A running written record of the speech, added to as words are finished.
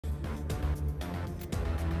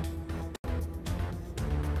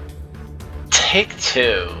take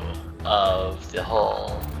 2 of the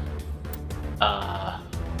whole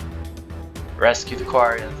rescue the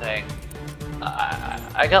Quarian thing.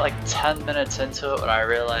 I got like 10 minutes into it when I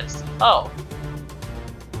realized, oh,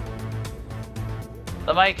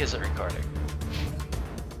 the mic isn't recording.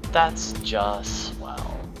 That's just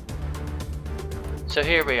swell. So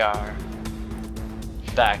here we are,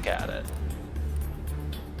 back at it.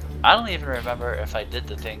 I don't even remember if I did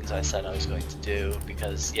the things I said I was going to do,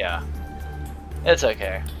 because yeah, it's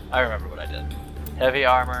okay. I remember what I did. Heavy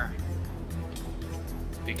armor,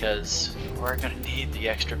 because we're gonna need the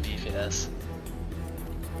extra beefiness.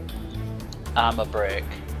 I'm a brick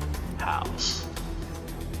house.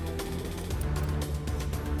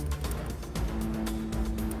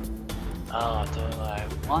 Oh, do I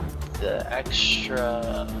want the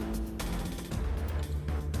extra?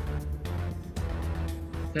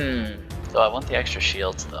 Do I want the extra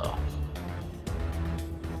shields though?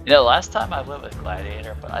 You know, last time I went with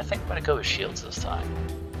Gladiator, but I think I'm gonna go with shields this time.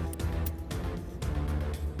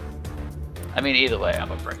 I mean, either way,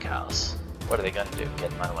 I'm a brick house. What are they gonna do?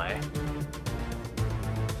 Get in my way?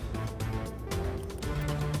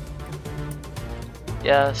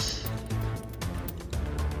 Yes.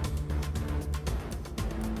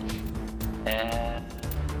 And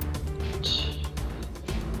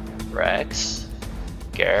Rex,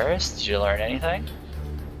 Garrus, did you learn anything?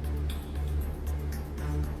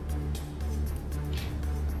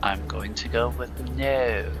 I'm going to go with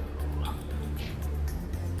no.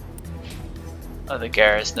 Oh, the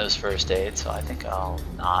Garrus knows first aid, so I think I'll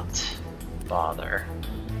not bother.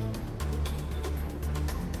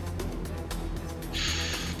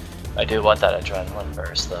 I do want that adrenaline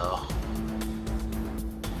burst though.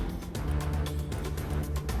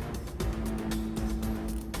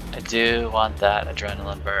 I do want that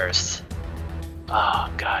adrenaline burst. Oh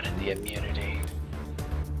god, and the immunity.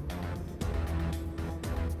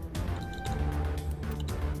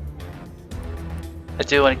 I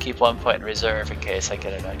do want to keep 1 point in reserve in case I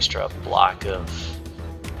get an extra block of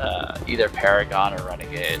either Paragon or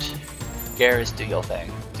Renegade. Garrus, do your thing.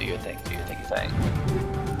 Do your thing, do your thingy thing.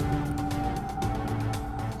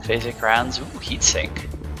 Phasic rounds, ooh, heat sink.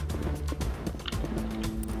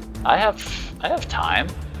 I have time.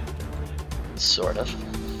 Sort of.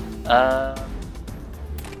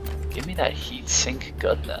 Give me that heat sink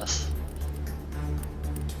goodness.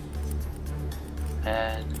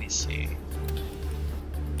 And let me see.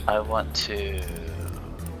 I want to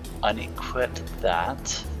unequip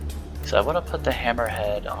that. So I want to put the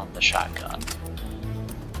hammerhead on the shotgun.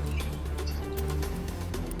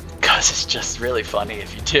 Cause it's just really funny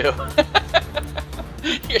if you do.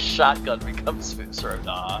 Your shotgun becomes Fusro.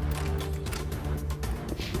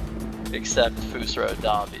 Except Fusro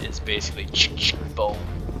is basically boom.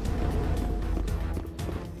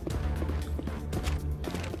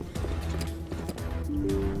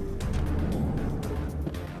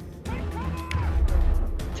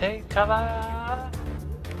 Take cover.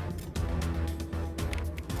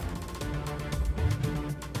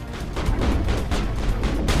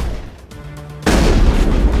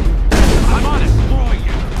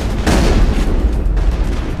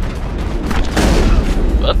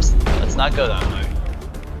 Whoops, let's not go that way.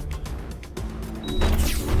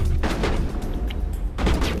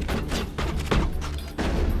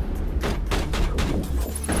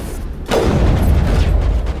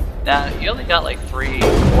 Now, you only got like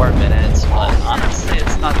 3-4 minutes, but honestly,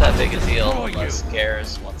 it's not that big a deal unless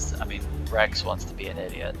Garrus wants to, Rex wants to be an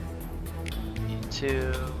idiot. Need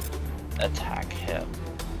to attack him.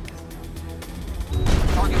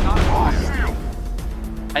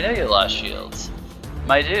 I know you lost shields.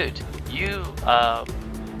 My dude, you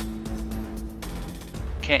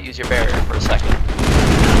can't use your barrier for a second.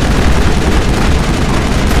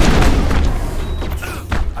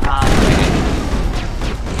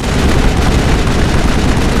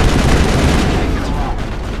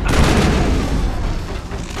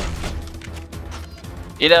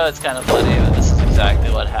 You know, it's kind of funny, but this is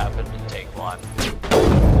exactly what happened in take 1.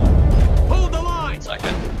 Hold the line! 1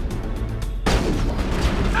 second.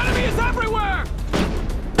 Enemy is everywhere!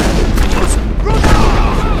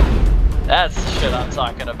 That's the shit I'm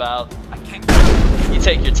talking about. I can't. You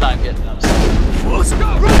take your time getting those. Let's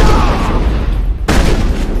go!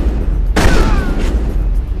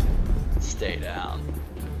 Stay down.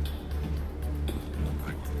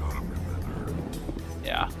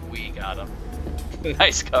 Yeah, we got him.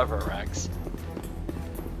 Nice cover, Rex.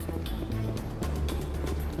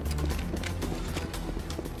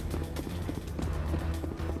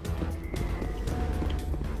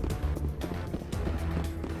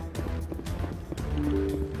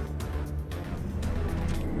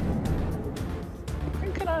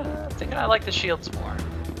 I like the shields more.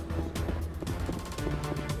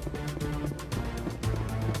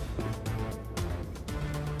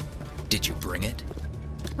 Did you bring it?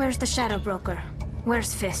 Where's the Shadow Broker?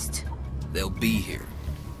 Where's Fist? They'll be here.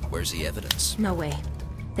 Where's the evidence? No way.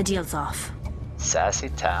 The deal's off. Sassy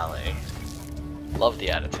Tally. Love the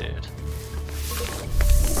attitude.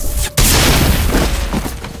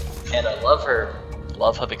 And I love her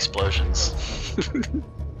love of explosions.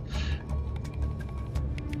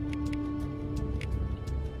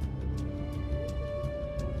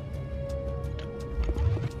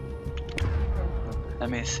 Let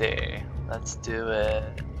me see. Let's do it.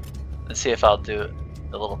 Let's see if I'll do it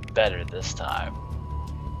a little better this time.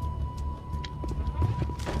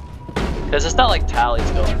 Because it's not like Tally's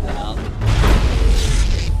going down.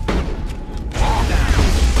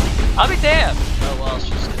 I'll be damned! Oh well, she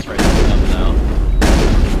just gets right to them now.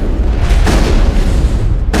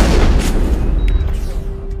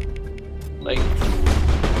 Like,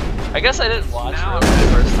 I guess I didn't watch her the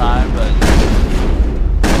first time, but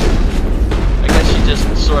I guess she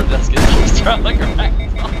just sort of doesn't get tossed around like a ragdoll.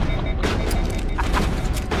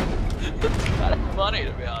 It's kind of funny,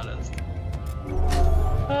 to be honest.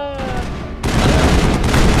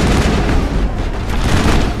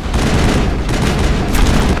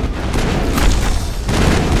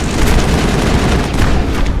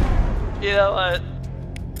 You know what?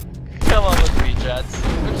 Come on with me, Jets.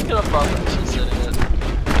 We're just gonna bump that shit in it.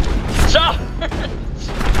 Charge!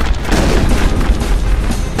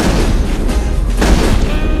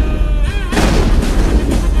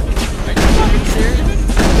 Are you fucking serious?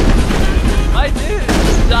 My dude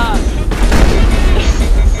just died.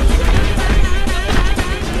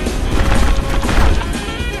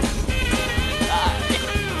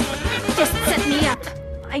 Fist set me up.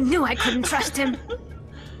 I knew I couldn't trust him.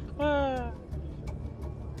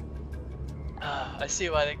 I see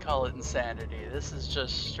why they call it insanity. This is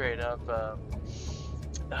just straight up,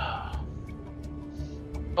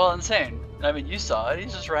 well, insane. I mean, you saw it.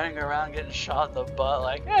 He's just running around getting shot in the butt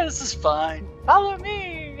like, hey, this is fine. Follow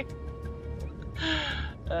me!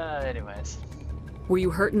 Anyways. Were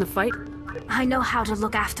you hurt in the fight? I know how to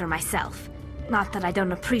look after myself. Not that I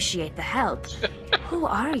don't appreciate the help. Who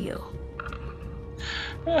are you?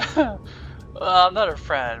 Well, I'm not her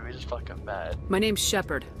friend. We just fucking met. My name's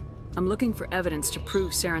Shepard. I'm looking for evidence to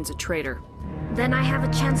prove Saren's a traitor. Then I have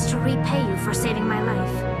a chance to repay you for saving my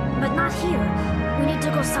life. But not here. We need to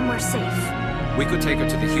go somewhere safe. We could take her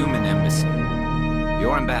to the human embassy.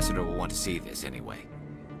 Your ambassador will want to see this anyway.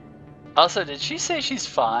 Also, did she say she's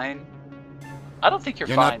fine? I don't think you're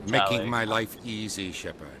fine, You're not Tally. making my life easy,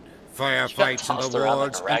 Shepard. She got Firefights in tossed the around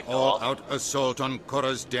wards, like a an ragdoll. all-out assault on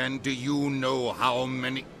Korra's den. Do you know how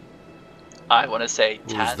many... I want to say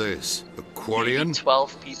Who's 10, this? A maybe Quarian?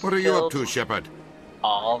 12 people What are you up killed. to, Shepard?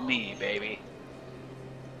 All me, baby.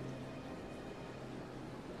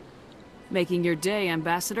 Making your day,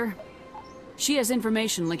 Ambassador. She has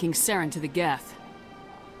information linking Saren to the Geth.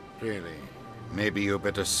 Really? Maybe you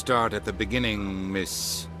better start at the beginning,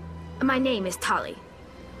 Miss... My name is Tali.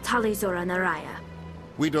 Tali Zora Naraya.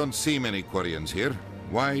 We don't see many Quarians here.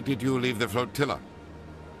 Why did you leave the flotilla?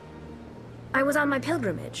 I was on my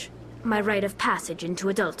pilgrimage. My rite of passage into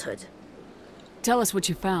adulthood. Tell us what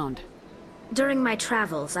you found. During my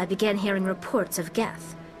travels, I began hearing reports of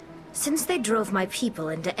Geth. Since they drove my people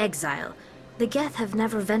into exile, the Geth have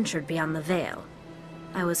never ventured beyond the Veil.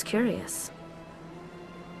 I was curious.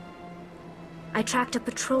 I tracked a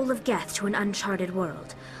patrol of Geth to an uncharted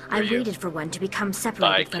world. I waited for one to become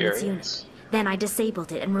separated from its unit. Then I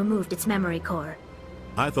disabled it and removed its memory core.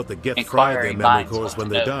 I thought the Geth fried their Inquiring memory minds cores want when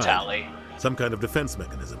to they know, died. Tally. Some kind of defense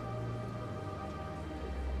mechanism.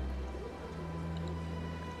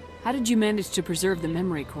 How did you manage to preserve the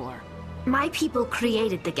memory core? My people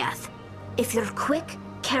created the Geth. If you're quick,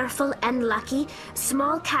 careful, and lucky,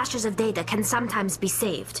 small caches of data can sometimes be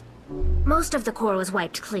saved. Most of the core was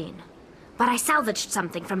wiped clean, but I salvaged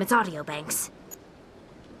something from its audio banks.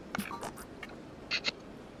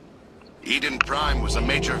 Eden Prime was a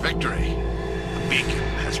major victory. The beacon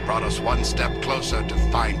has brought us one step closer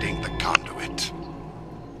to finding the conduit.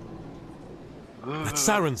 That's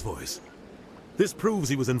Saren's voice. This proves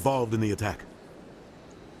he was involved in the attack.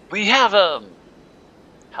 We have,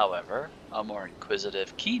 however, a more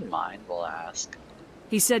inquisitive, keen mind will ask.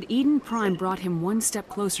 He said Eden Prime brought him one step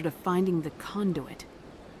closer to finding the conduit.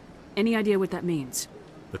 Any idea what that means?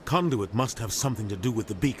 The conduit must have something to do with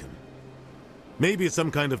the beacon. Maybe it's some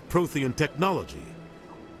kind of Prothean technology.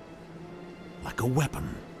 Like a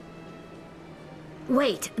weapon.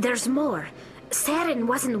 Wait, there's more. Saren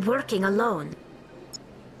wasn't working alone.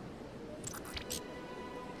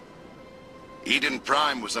 Eden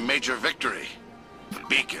Prime was a major victory. The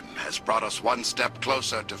beacon has brought us one step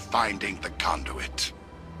closer to finding the conduit.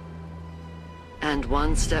 And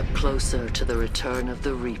one step closer to the return of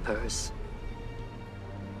the Reapers.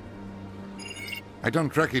 I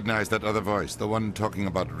don't recognize that other voice, the one talking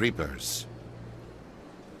about Reapers.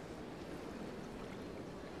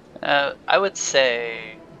 I would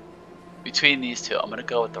say between these two, I'm gonna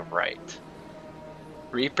go with the right.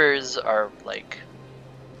 Reapers are like,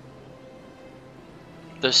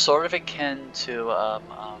 they're sort of akin to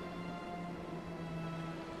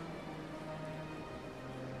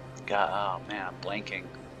God, oh man, I'm blanking.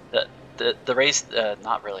 The race,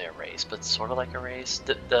 not really a race, but sort of like a race.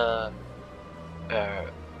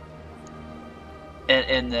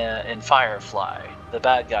 In Firefly, the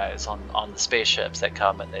bad guys on the spaceships that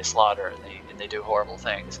come and they slaughter and they do horrible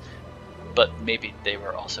things, but maybe they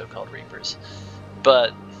were also called Reapers.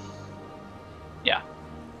 But yeah,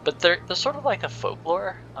 but they're sort of like a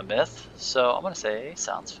folklore, a myth. So I'm gonna say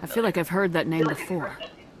sounds familiar. I feel like I've heard that name before.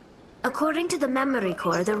 According to the memory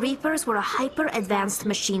core, the Reapers were a hyper-advanced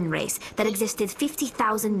machine race that existed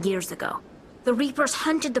 50,000 years ago. The Reapers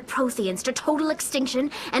hunted the Protheans to total extinction,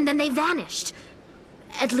 and then they vanished.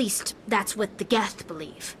 At least, that's what the Geth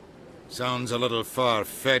believe. Sounds a little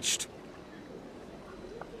far-fetched.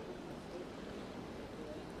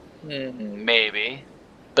 Maybe.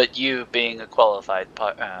 But you, being a qualified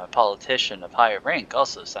politician of higher rank,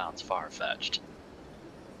 also sounds far-fetched.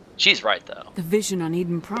 She's right, though. The vision on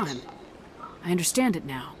Eden Prime. I understand it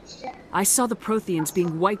now. I saw the Protheans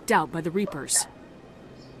being wiped out by the Reapers.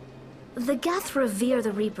 The Geth revere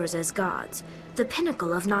the Reapers as gods, the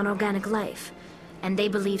pinnacle of non-organic life. And they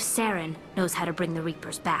believe Saren knows how to bring the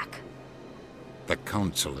Reapers back. The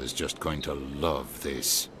Council is just going to love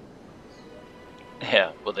this.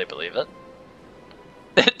 Yeah, will they believe it?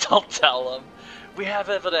 Don't tell them. We have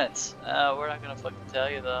evidence. We're not gonna fucking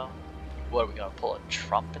tell you, though. What, are we gonna pull a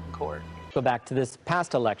Trump in court? Go back to this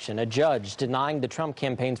past election. A judge denying the Trump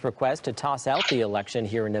campaign's request to toss out the election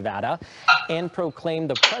here in Nevada and proclaim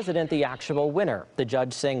the president the actual winner. The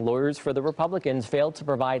judge saying lawyers for the Republicans failed to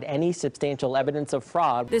provide any substantial evidence of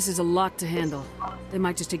fraud. This is a lot to handle. They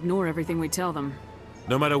might just ignore everything we tell them.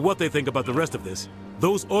 No matter what they think about the rest of this,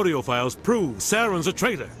 those audio files prove Saren's a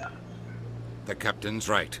traitor. The captain's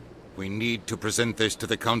right. We need to present this to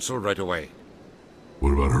the Council right away.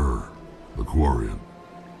 What about her? The Quarian?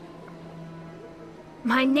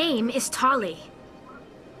 My name is Tali.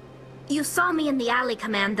 You saw me in the alley,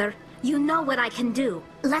 Commander. You know what I can do.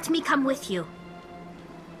 Let me come with you.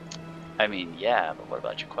 I mean, yeah, but what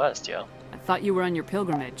about your quest, yo? I thought you were on your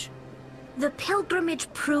pilgrimage. The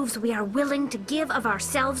pilgrimage proves we are willing to give of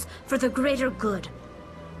ourselves for the greater good.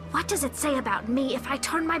 What does it say about me if I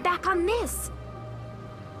turn my back on this?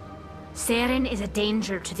 Saren is a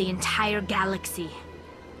danger to the entire galaxy.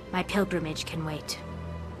 My pilgrimage can wait.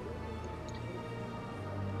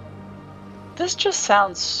 This just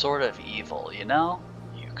sounds sort of evil, you know?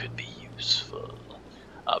 You could be useful.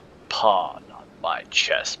 A pawn on my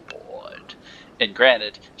chessboard. And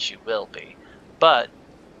granted, she will be. But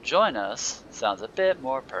join us sounds a bit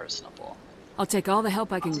more personable. I'll take all the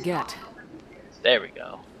help I can get. There we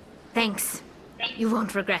go. Thanks. You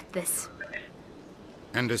won't regret this.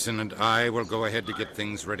 Anderson and I will go ahead to get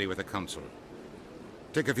things ready with the Council.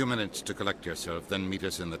 Take a few minutes to collect yourself, then meet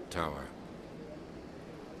us in the tower.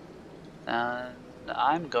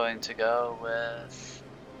 I'm going to go with...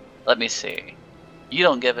 Let me see. You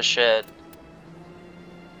don't give a shit.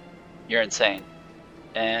 You're insane.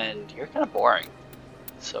 And you're kind of boring.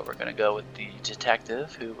 So we're going to go with the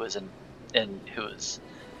detective who was who was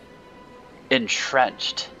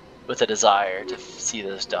entrenched with a desire to see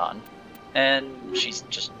this done. And she's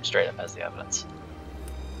just straight up has the evidence.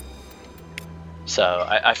 So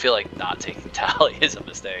I feel like not taking Tali is a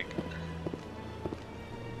mistake.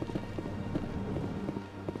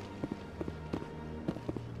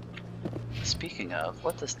 Speaking of,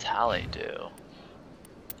 what does Tali do?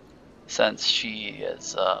 Since she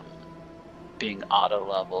is being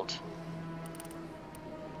auto-leveled.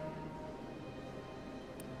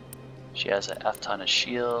 She has a F-ton of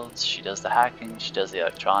shields, she does the hacking, she does the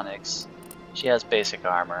electronics, she has basic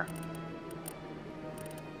armor.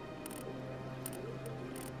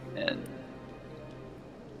 And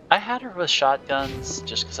I had her with shotguns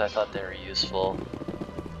just because I thought they were useful.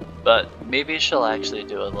 But maybe she'll actually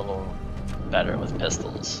do a little better with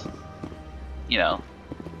pistols. You know,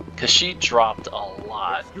 because she dropped a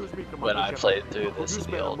lot when I played through this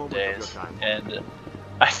in the old days. And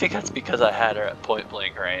I think that's because I had her at point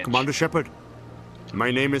blank range. Commander Shepard,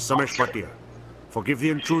 my name is Samesh Bhatia. Forgive the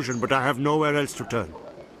intrusion, but I have nowhere else to turn.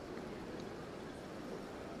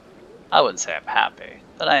 I wouldn't say I'm happy,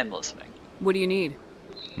 but I am listening. What do you need?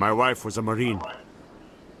 My wife was a Marine.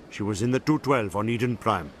 She was in the 212 on Eden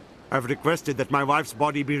Prime. I've requested that my wife's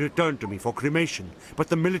body be returned to me for cremation, but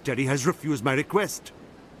the military has refused my request.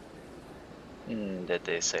 Did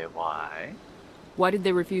they say why? Why did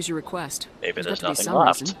they refuse your request? Maybe there's got to be nothing some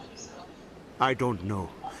left. reason. I don't know.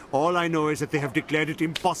 All I know is that they have declared it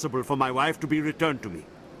impossible for my wife to be returned to me.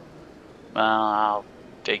 Well, I'll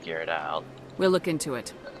figure it out. We'll look into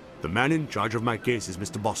it. The man in charge of my case is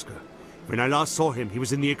Mr. Bosker. When I last saw him, he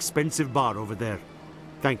was in the expensive bar over there.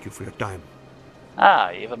 Thank you for your time.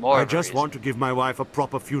 Ah, even more. I just want to give my wife a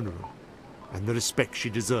proper funeral, and the respect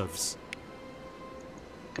she deserves.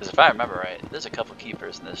 Because if I remember right, there's a couple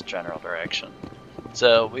keepers in this general direction.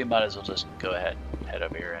 So we might as well just go ahead and head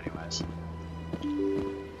over here anyways.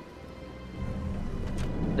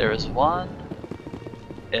 There is one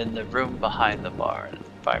in the room behind the bar. And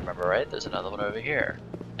if I remember right, there's another one over here.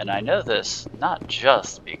 And I know this not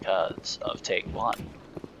just because of Take 1.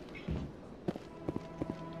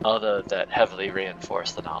 Although that heavily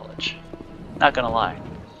reinforced the knowledge. Not gonna lie.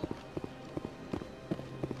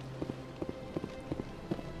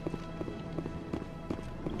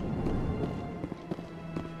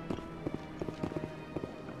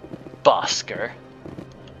 Bosker.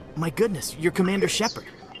 My goodness, you're Commander Shepard.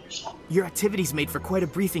 Your activities made for quite a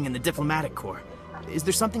briefing in the Diplomatic Corps. Is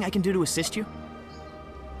there something I can do to assist you?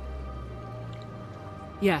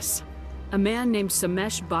 Yes. A man named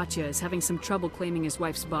Samesh Bhatia is having some trouble claiming his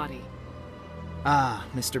wife's body. Ah,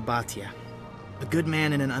 Mr. Bhatia. A good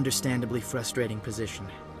man in an understandably frustrating position.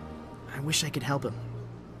 I wish I could help him.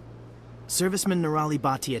 Serviceman Nirali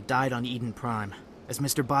Bhatia died on Eden Prime, as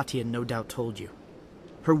Mr. Bhatia no doubt told you.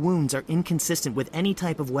 Her wounds are inconsistent with any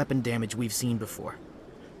type of weapon damage we've seen before.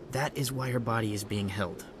 That is why her body is being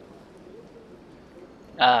held.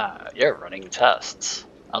 Ah, you're running tests.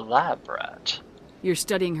 A lab rat. You're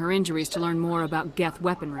studying her injuries to learn more about Geth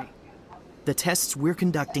weaponry. The tests we're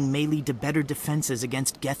conducting may lead to better defenses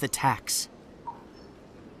against Geth attacks.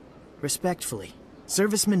 Respectfully,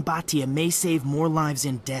 Serviceman Bhatia may save more lives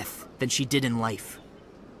in death than she did in life.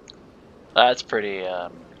 That's pretty,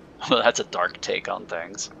 that's a dark take on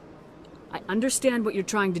things. I understand what you're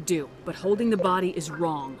trying to do, but holding the body is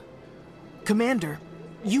wrong. Commander,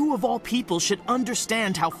 you of all people should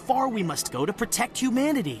understand how far we must go to protect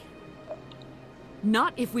humanity.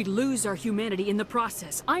 Not if we lose our humanity in the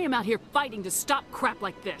process. I am out here fighting to stop crap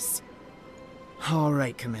like this. All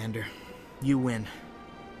right, Commander. You win.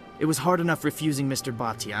 It was hard enough refusing Mr.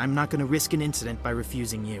 Bhatia. I'm not going to risk an incident by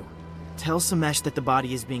refusing you. Tell Samesh that the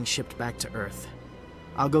body is being shipped back to Earth.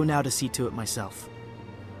 I'll go now to see to it myself.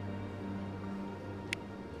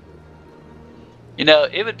 You know,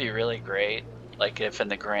 it would be really great, like if in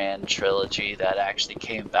the Grand Trilogy that actually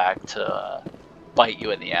came back to bite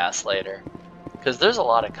you in the ass later. Because there's a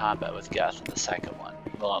lot of combat with Geth in the second one.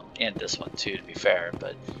 Well, and this one too, to be fair,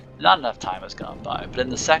 but not enough time has gone by. But in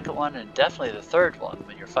the second one, and definitely the third one,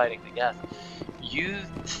 when you're fighting the Geth, you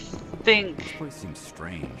think It seems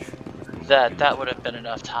strange. that that would have been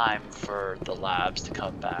enough time for the labs to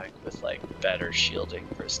come back with like better shielding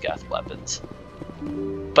for Geth weapons.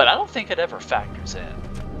 But I don't think it ever factors in.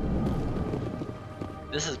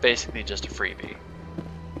 This is basically just a freebie.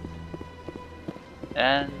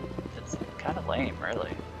 And it's kind of lame,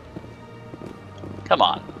 really. Come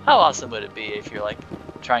on, how awesome would it be if you're like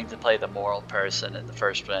trying to play the moral person in the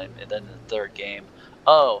first one, and then in the third game,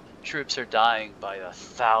 oh, troops are dying by the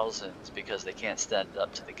thousands because they can't stand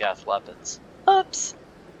up to the Geth weapons. Oops.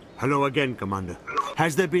 Hello again, Commander.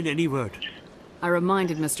 Has there been any word? I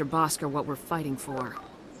reminded Mr. Bosker what we're fighting for.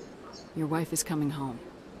 Your wife is coming home.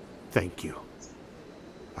 Thank you.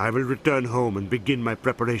 I will return home and begin my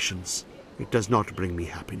preparations. It does not bring me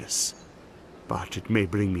happiness, but it may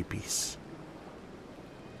bring me peace.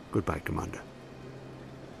 Goodbye, Commander.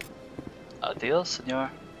 Adios, senor.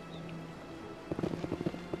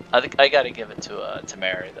 I think I gotta give it to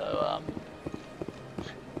Mary though.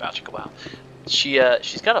 Magical, wow.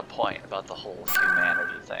 She's got a point about the whole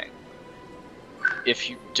humanity thing. If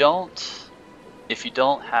you don't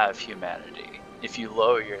have humanity, if you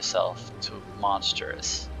lower yourself to a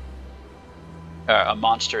monstrous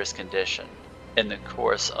condition in the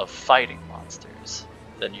course of fighting monsters,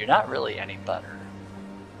 then you're not really any better.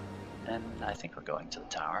 And I think we're going to the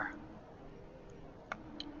tower.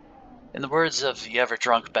 In the words of the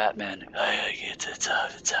ever-drunk Batman, I gotta get to the top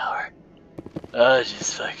of the tower. Oh,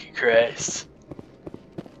 Jesus fucking Christ.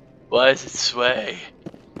 Why does it sway?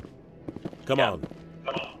 Come on.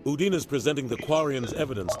 Udine is presenting the Quarian's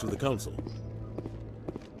evidence to the Council.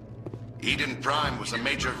 Eden Prime was a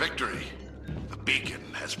major victory. The beacon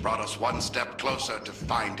has brought us one step closer to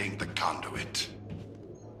finding the conduit.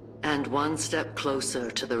 And one step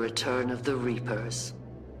closer to the return of the Reapers.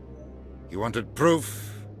 You wanted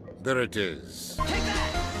proof? There it is.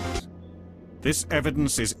 This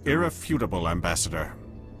evidence is irrefutable, Ambassador.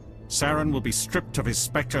 Saren will be stripped of his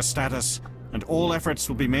Spectre status, and all efforts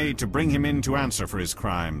will be made to bring him in to answer for his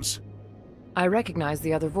crimes. I recognize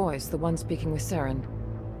the other voice, the one speaking with Saren.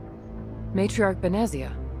 Matriarch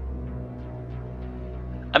Benezia.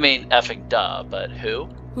 I mean, effing duh, but who?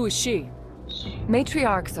 Who is she?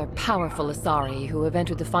 Matriarchs are powerful Asari who have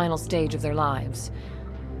entered the final stage of their lives.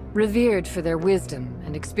 Revered for their wisdom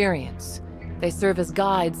and experience, they serve as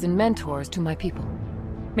guides and mentors to my people.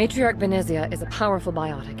 Matriarch Benezia is a powerful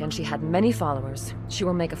biotic, and she had many followers. She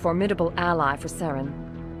will make a formidable ally for Saren.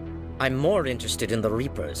 I'm more interested in the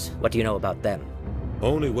Reapers. What do you know about them?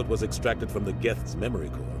 Only what was extracted from the Geth's memory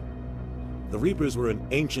core. The Reapers were an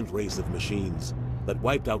ancient race of machines that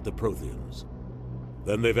wiped out the Protheans.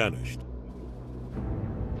 Then they vanished.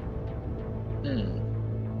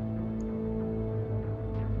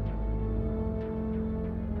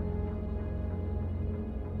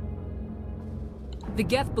 The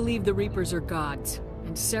Geth believe the Reapers are gods,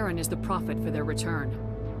 and Saren is the prophet for their return.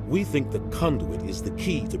 We think the conduit is the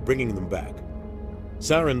key to bringing them back.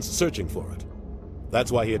 Saren's searching for it.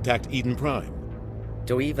 That's why he attacked Eden Prime.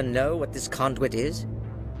 Do we even know what this conduit is?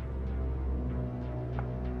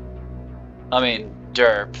 I mean,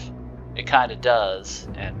 derp. It kinda does,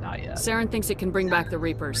 and not yet. Saren thinks it can bring back the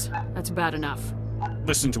Reapers. That's bad enough.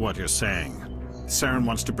 Listen to what you're saying. Saren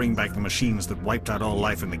wants to bring back the machines that wiped out all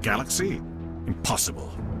life in the galaxy?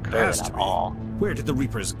 Impossible. It has to be. Where did the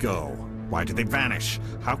Reapers go? Why did they vanish?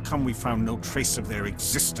 How come we found no trace of their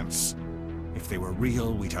existence? If they were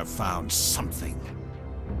real, we'd have found something.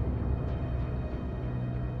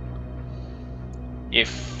 You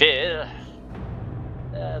feel...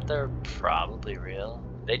 they're probably real.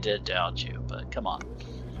 They did doubt you, but come on.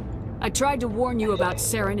 I tried to warn you about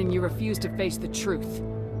Saren and you refused to face the truth.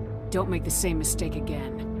 Don't make the same mistake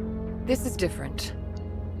again. This is different.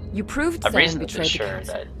 You proved I'm Saren betrayed the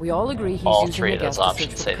Council. We all agree he's all using three the of those Geth to options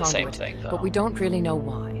search for say the the same conduit, thing, but we don't really know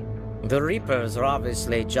why. The Reapers are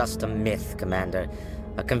obviously just a myth, Commander.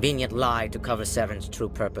 A convenient lie to cover Saren's true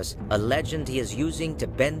purpose. A legend he is using to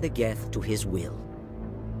bend the Geth to his will.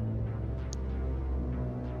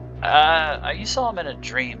 You saw him in a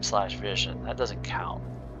dream/vision. That doesn't count.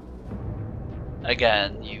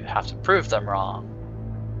 Again, you have to prove them wrong.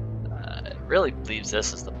 It really believes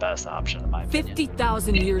this is the best option, in my opinion.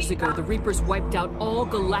 50,000 years ago, the Reapers wiped out all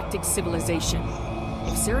galactic civilization.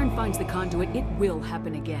 If Saren finds the conduit, it will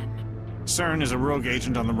happen again. Saren is a rogue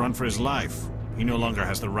agent on the run for his life. He no longer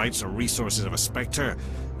has the rights or resources of a Spectre.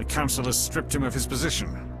 The Council has stripped him of his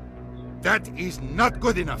position. That is not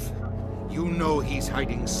good enough. You know he's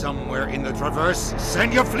hiding somewhere in the Traverse.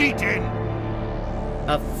 Send your fleet in!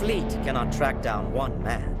 A fleet cannot track down one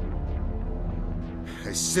man.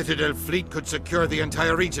 A Citadel fleet could secure the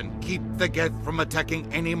entire region. Keep the Geth from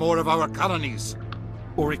attacking any more of our colonies.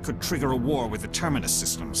 Or it could trigger a war with the Terminus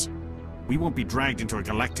systems. We won't be dragged into a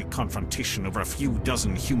galactic confrontation over a few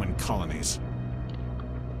dozen human colonies.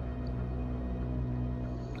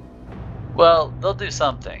 Well, they'll do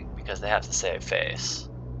something, because they have to save face.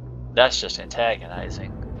 That's just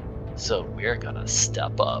antagonizing. So we're gonna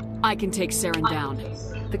step up. I can take Saren down.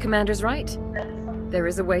 The Commander's right. There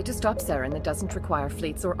is a way to stop Saren that doesn't require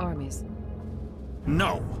fleets or armies.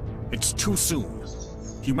 No, it's too soon.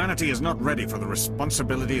 Humanity is not ready for the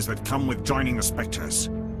responsibilities that come with joining the Spectres.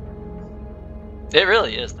 It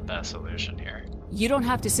really is the best solution here. You don't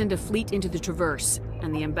have to send a fleet into the Traverse,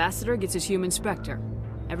 and the Ambassador gets his human Spectre.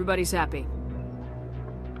 Everybody's happy.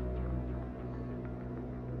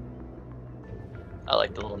 I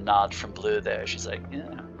like the little nod from Blue there. She's like,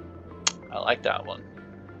 yeah, I like that one.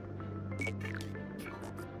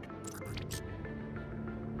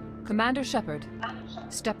 Commander Shepard,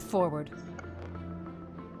 step forward.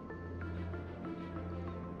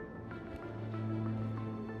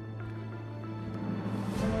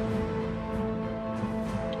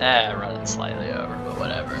 Running slightly over, but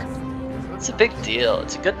whatever. It's a big deal.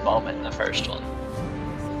 It's a good moment in the first one.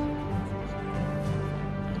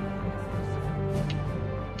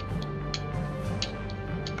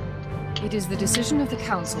 It is the decision of the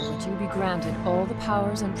Council that you be granted all the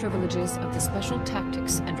powers and privileges of the Special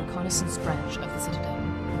Tactics and Reconnaissance Branch of the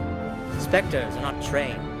Citadel. Spectres are not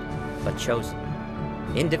trained, but chosen.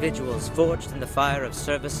 Individuals forged in the fire of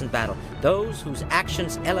service and battle. Those whose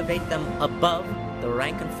actions elevate them above the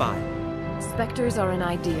rank and file. Spectres are an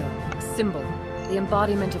ideal, a symbol, the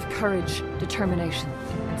embodiment of courage, determination,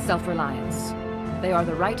 and self-reliance. They are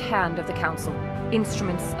the right hand of the Council,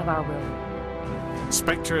 instruments of our will.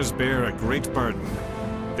 Spectres bear a great burden.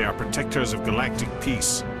 They are protectors of galactic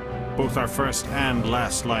peace, both our first and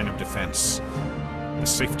last line of defense. The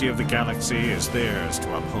safety of the galaxy is theirs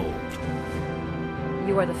to uphold.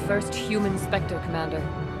 You are the first human Spectre, Commander.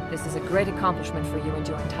 This is a great accomplishment for you and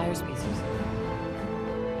your entire species.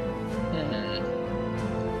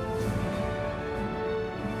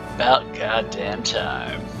 About goddamn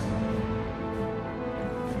time.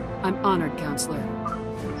 I'm honored, Counselor.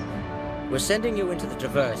 We're sending you into the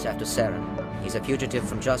Traverse after Saren. He's a fugitive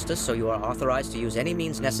from justice, so you are authorized to use any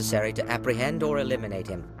means necessary to apprehend or eliminate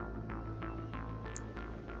him.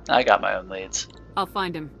 I got my own leads. I'll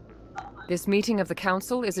find him. This meeting of the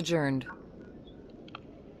Council is adjourned.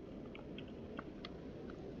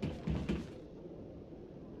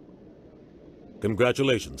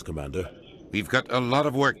 Congratulations, Commander. We've got a lot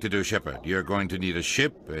of work to do, Shepard. You're going to need a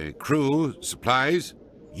ship, a crew, supplies.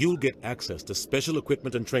 You'll get access to special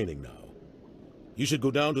equipment and training now. You should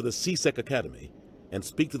go down to the CSEC Academy and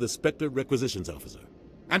speak to the Spectre Requisitions Officer.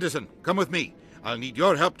 Anderson, come with me. I'll need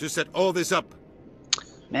your help to set all this up.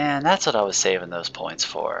 Man, that's what I was saving those points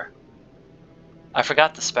for. I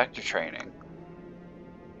forgot the Spectre training.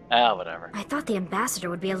 Ah, whatever. I thought the ambassador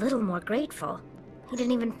would be a little more grateful. He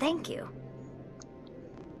didn't even thank you.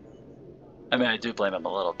 I mean, I do blame him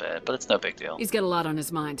a little bit, but it's no big deal. He's got a lot on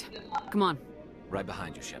his mind. Come on. Right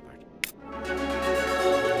behind you, Shepard.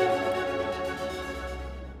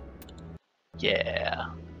 Yeah.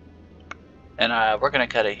 And we're gonna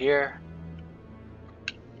cut it here.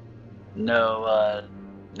 No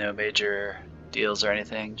major deals or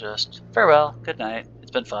anything. Just farewell, good night.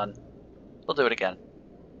 It's been fun. We'll do it again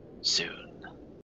soon.